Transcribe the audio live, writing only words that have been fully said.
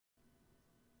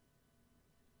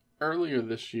Earlier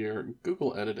this year,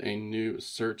 Google added a new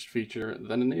search feature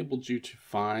that enabled you to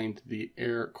find the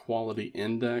air quality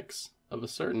index of a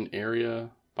certain area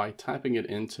by typing it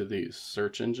into the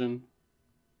search engine.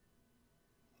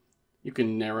 You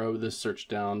can narrow this search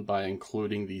down by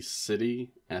including the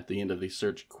city at the end of the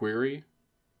search query.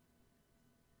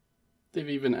 They've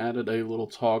even added a little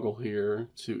toggle here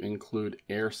to include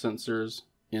air sensors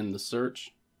in the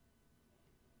search.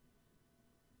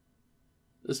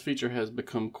 This feature has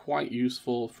become quite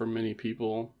useful for many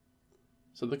people,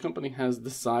 so the company has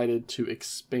decided to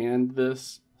expand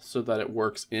this so that it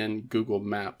works in Google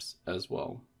Maps as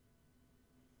well.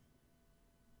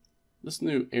 This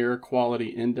new air quality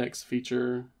index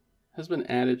feature has been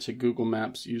added to Google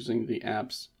Maps using the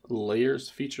app's Layers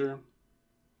feature.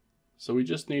 So we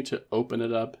just need to open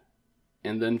it up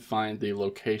and then find the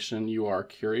location you are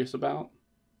curious about.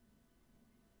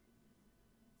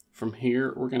 From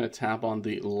here, we're going to tap on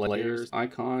the Layers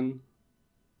icon,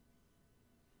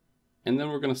 and then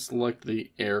we're going to select the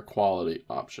air quality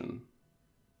option.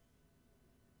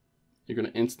 You're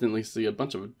going to instantly see a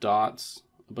bunch of dots,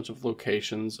 a bunch of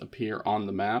locations appear on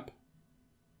the map.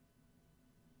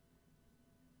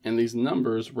 And these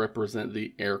numbers represent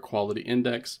the air quality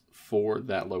index for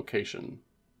that location.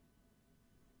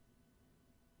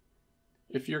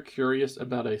 If you're curious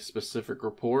about a specific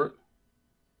report,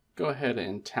 go ahead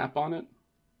and tap on it,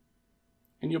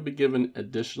 and you'll be given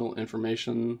additional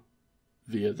information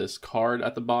via this card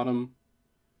at the bottom,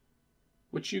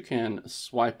 which you can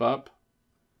swipe up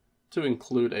to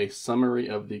include a summary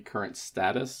of the current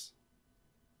status,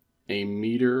 a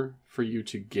meter for you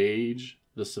to gauge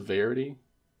the severity,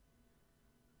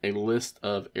 a list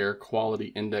of air quality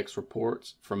index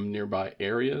reports from nearby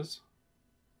areas,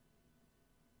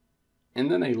 and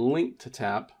then a link to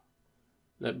tap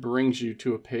that brings you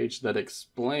to a page that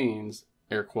explains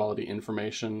air quality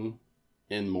information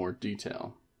in more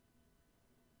detail.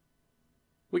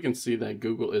 We can see that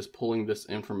Google is pulling this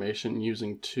information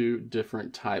using two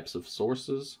different types of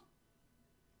sources.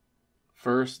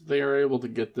 First, they are able to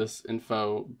get this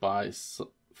info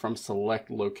from select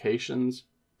locations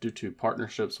due to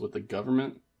partnerships with the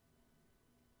government.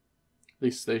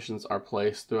 These stations are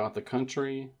placed throughout the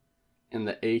country, and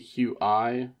the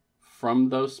AQI from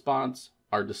those spots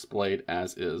are displayed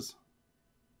as is.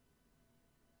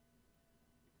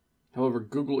 However,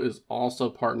 Google is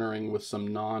also partnering with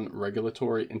some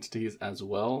non-regulatory entities as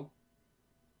well.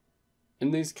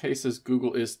 In these cases,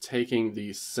 Google is taking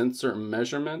the sensor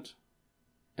measurement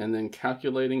and then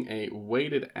calculating a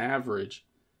weighted average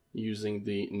using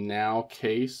the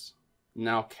Nowcast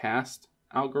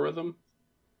algorithm.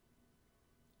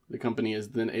 The company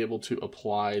is then able to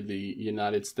apply the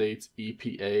United States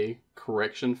EPA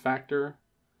correction factor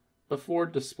before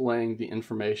displaying the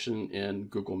information in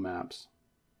Google Maps.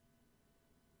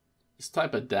 This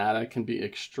type of data can be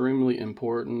extremely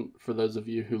important for those of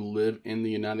you who live in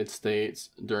the United States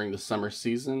during the summer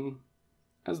season,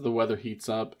 as the weather heats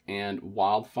up and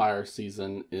wildfire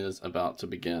season is about to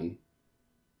begin.